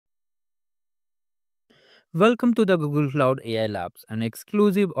Welcome to the Google Cloud AI Labs, an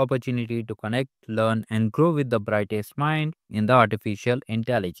exclusive opportunity to connect, learn, and grow with the brightest mind in the artificial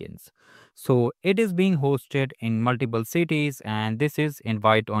intelligence. So, it is being hosted in multiple cities, and this is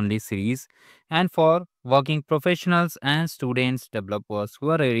invite only series and for working professionals and students, developers who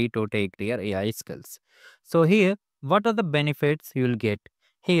are ready to take their AI skills. So, here, what are the benefits you will get?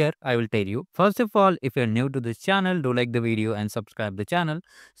 Here, I will tell you. First of all, if you're new to this channel, do like the video and subscribe the channel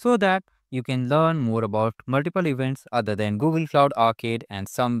so that you can learn more about multiple events other than Google Cloud Arcade and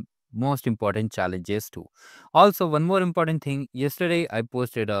some most important challenges too. Also, one more important thing, yesterday I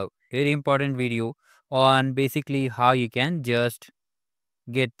posted a very important video on basically how you can just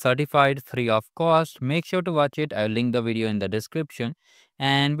get certified free of cost. Make sure to watch it. I'll link the video in the description.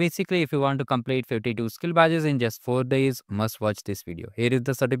 And basically, if you want to complete 52 skill badges in just 4 days, must watch this video. Here is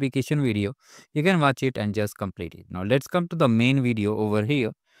the certification video. You can watch it and just complete it. Now, let's come to the main video over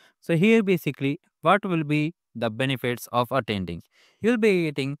here. So, here basically, what will be the benefits of attending? You'll be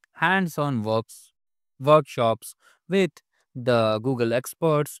getting hands-on workshops with the Google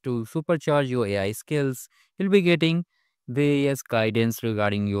experts to supercharge your AI skills. You'll be getting various guidance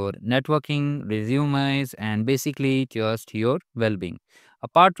regarding your networking, resumes, and basically just your well being.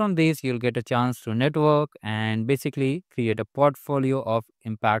 Apart from this, you'll get a chance to network and basically create a portfolio of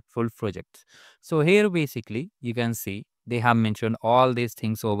impactful projects. So, here basically you can see they have mentioned all these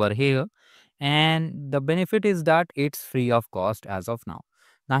things over here, and the benefit is that it's free of cost as of now.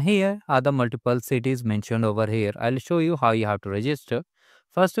 Now, here are the multiple cities mentioned over here. I'll show you how you have to register.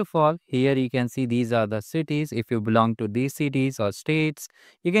 First of all, here you can see these are the cities. If you belong to these cities or states,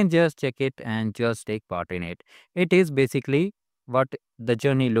 you can just check it and just take part in it. It is basically what the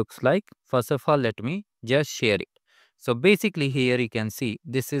journey looks like. First of all, let me just share it. So basically here you can see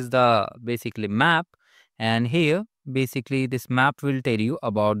this is the basically map, and here basically this map will tell you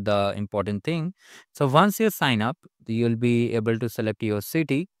about the important thing. So once you sign up, you'll be able to select your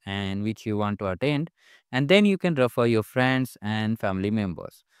city and which you want to attend, and then you can refer your friends and family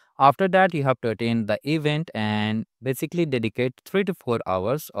members. After that, you have to attend the event and basically dedicate 3 to 4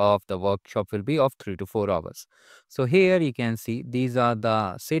 hours of the workshop will be of 3 to 4 hours. So here you can see these are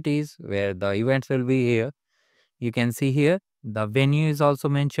the cities where the events will be here. You can see here the venue is also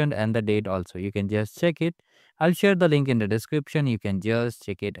mentioned and the date also. You can just check it. I'll share the link in the description. You can just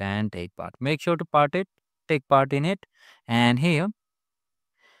check it and take part. Make sure to take part in it. And here,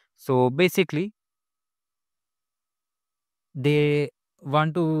 so basically they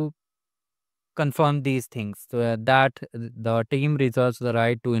want to confirm these things so that the team reserves the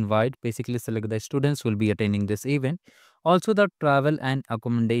right to invite, basically select the students will be attending this event. Also the travel and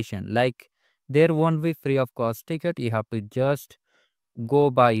accommodation, like there won't be free of cost ticket. You have to just go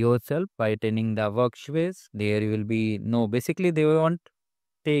by yourself by attending the workspace. There will be no, basically they won't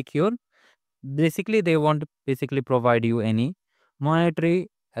take your, basically they won't basically provide you any monetary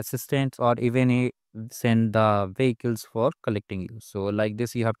assistance or even send the vehicles for collecting you. So like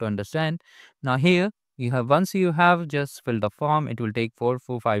this you have to understand. Now here you have, once you have just filled the form, it will take 4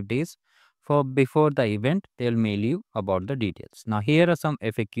 to 5 days for before the event. They'll mail you about the details. Now here are some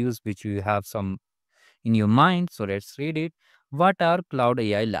FAQs which you have some in your mind. So let's read it. What are Cloud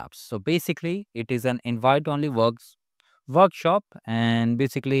AI Labs? So basically, it is an invite-only workshop, and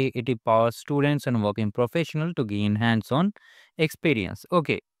basically it empowers students and working professionals to gain hands-on experience.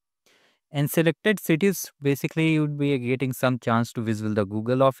 Okay, in selected cities, basically you would be getting some chance to visit the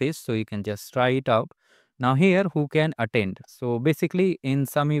Google office, so you can just try it out. Now here, who can attend? So basically in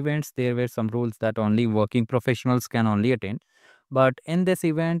some events, there were some rules that only working professionals can only attend. But in this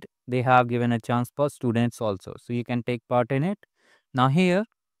event, they have given a chance for students also. So you can take part in it. Now here,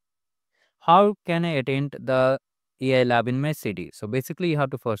 how can I attend the AI lab in my city? So basically you have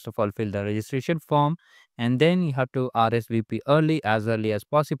to first of all fill the registration form, and then you have to RSVP early as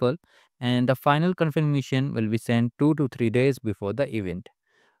possible, and the final confirmation will be sent 2 to 3 days before the event.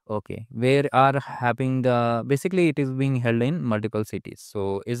 Okay, where are having the, basically it is being held in multiple cities.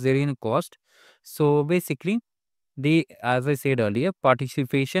 So is there any cost? So basically the, as I said earlier,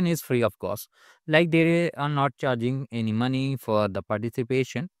 participation is free of cost. Like they are not charging any money for the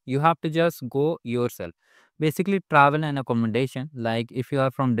participation. You have to just go yourself. Basically travel and accommodation, like if you are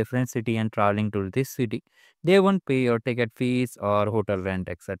from different city and traveling to this city, they won't pay your ticket fees or hotel rent,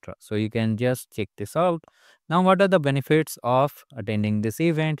 etc. So you can just check this out. Now what are the benefits of attending this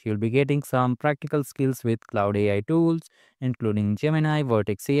event? You'll be getting some practical skills with cloud AI tools including Gemini,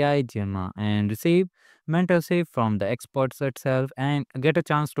 Vertex AI, Gemma, and receive mentorship from the experts itself, and get a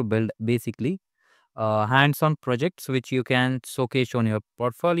chance to build basically hands-on projects which you can showcase on your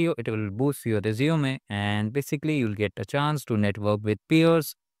portfolio. It will boost your resume, and basically you'll get a chance to network with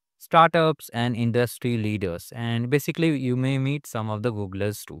peers startups and industry leaders. And basically, you may meet some of the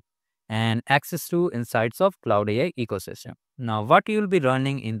Googlers too. And access to insights of Cloud AI ecosystem. Now, what you'll be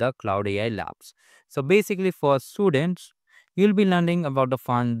learning in the Cloud AI labs. So basically, for students, you'll be learning about the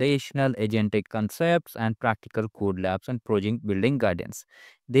foundational agentic concepts and practical code labs and project building guidance.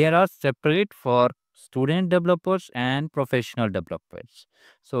 They are separate for student developers and professional developers.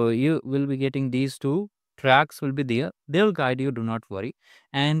 So you will be getting these two tracks will be there. They'll guide you, do not worry.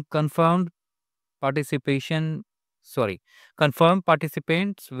 And participation, sorry, confirmed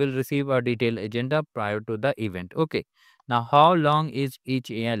participants will receive a detailed agenda prior to the event. Okay. Now, how long is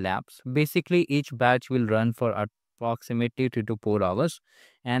each AI labs? Basically, each batch will run for approximately 3 to 4 hours,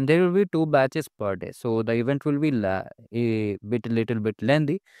 and there will be 2 batches per day. So the event will be a little bit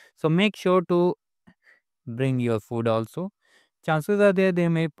lengthy. So make sure to bring your food also. Chances are there they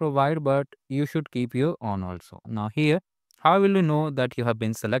may provide, but you should keep your own also. Now here, how will you know that you have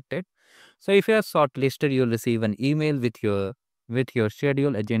been selected? So if you are shortlisted, you'll receive an email with your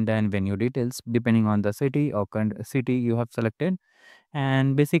schedule, agenda, and venue details depending on the city or city you have selected.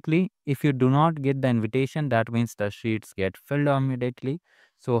 And basically, if you do not get the invitation, that means the sheets get filled immediately.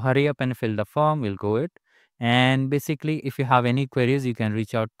 So hurry up and fill the form. We'll go it. And basically, if you have any queries, you can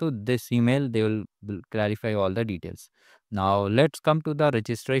reach out to this email. They will clarify all the details. Now let's come to the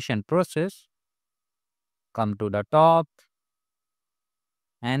registration process. Come to the top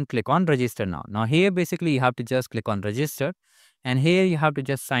and click on register now. Now here basically you have to just click on register, and here you have to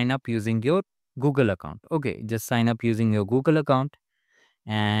just sign up using your Google account. Okay, just sign up using your Google account,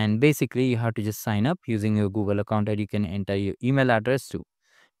 and basically you have to just sign up using your Google account, and you can enter your email address too.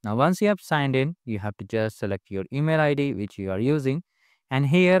 Now once you have signed in, you have to just select your email ID which you are using, and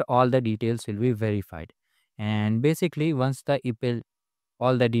here all the details will be verified. And basically once the email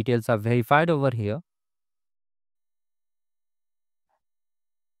all the details are verified over here.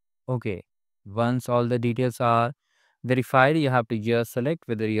 Okay, once all the details are verified, you have to just select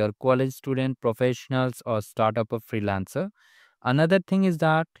whether you're college student, professionals, or startup or freelancer. Another thing is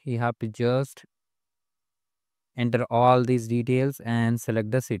that you have to just enter all these details and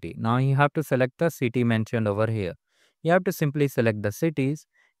select the city. Now you have to select the city mentioned over here. You have to simply select the cities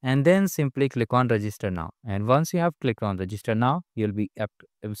and then simply click on register now. And once you have clicked on register now, you'll be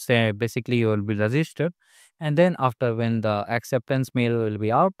say basically you will be registered. And then after when the acceptance mail will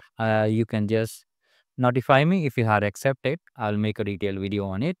be out, you can just notify me if you are accepted. I'll make a detailed video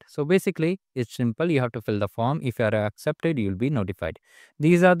on it. So basically it's simple. You have to fill the form. If you are accepted, you'll be notified.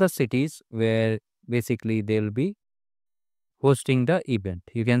 These are the cities where basically they'll be hosting the event.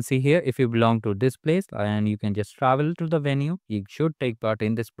 You can see here if you belong to this place and you can just travel to the venue, you should take part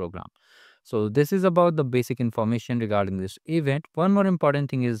in this program. So this is about the basic information regarding this event. One more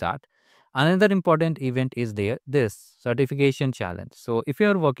important thing is that another important event is there, this certification challenge. So if you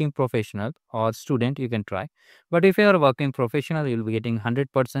are working professional or student, you can try. But if you are working professional, you'll be getting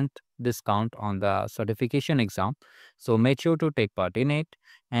 100% discount on the certification exam. So make sure to take part in it.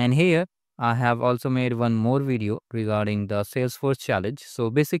 And here I have also made one more video regarding the Salesforce challenge.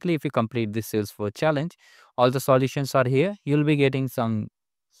 So basically, if you complete this Salesforce challenge, all the solutions are here. You'll be getting some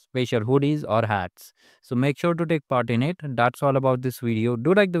special hoodies or hats. So make sure to take part in it. That's all about this video.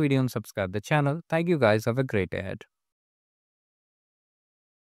 Do like the video and subscribe the channel. Thank you guys. Have a great day ahead.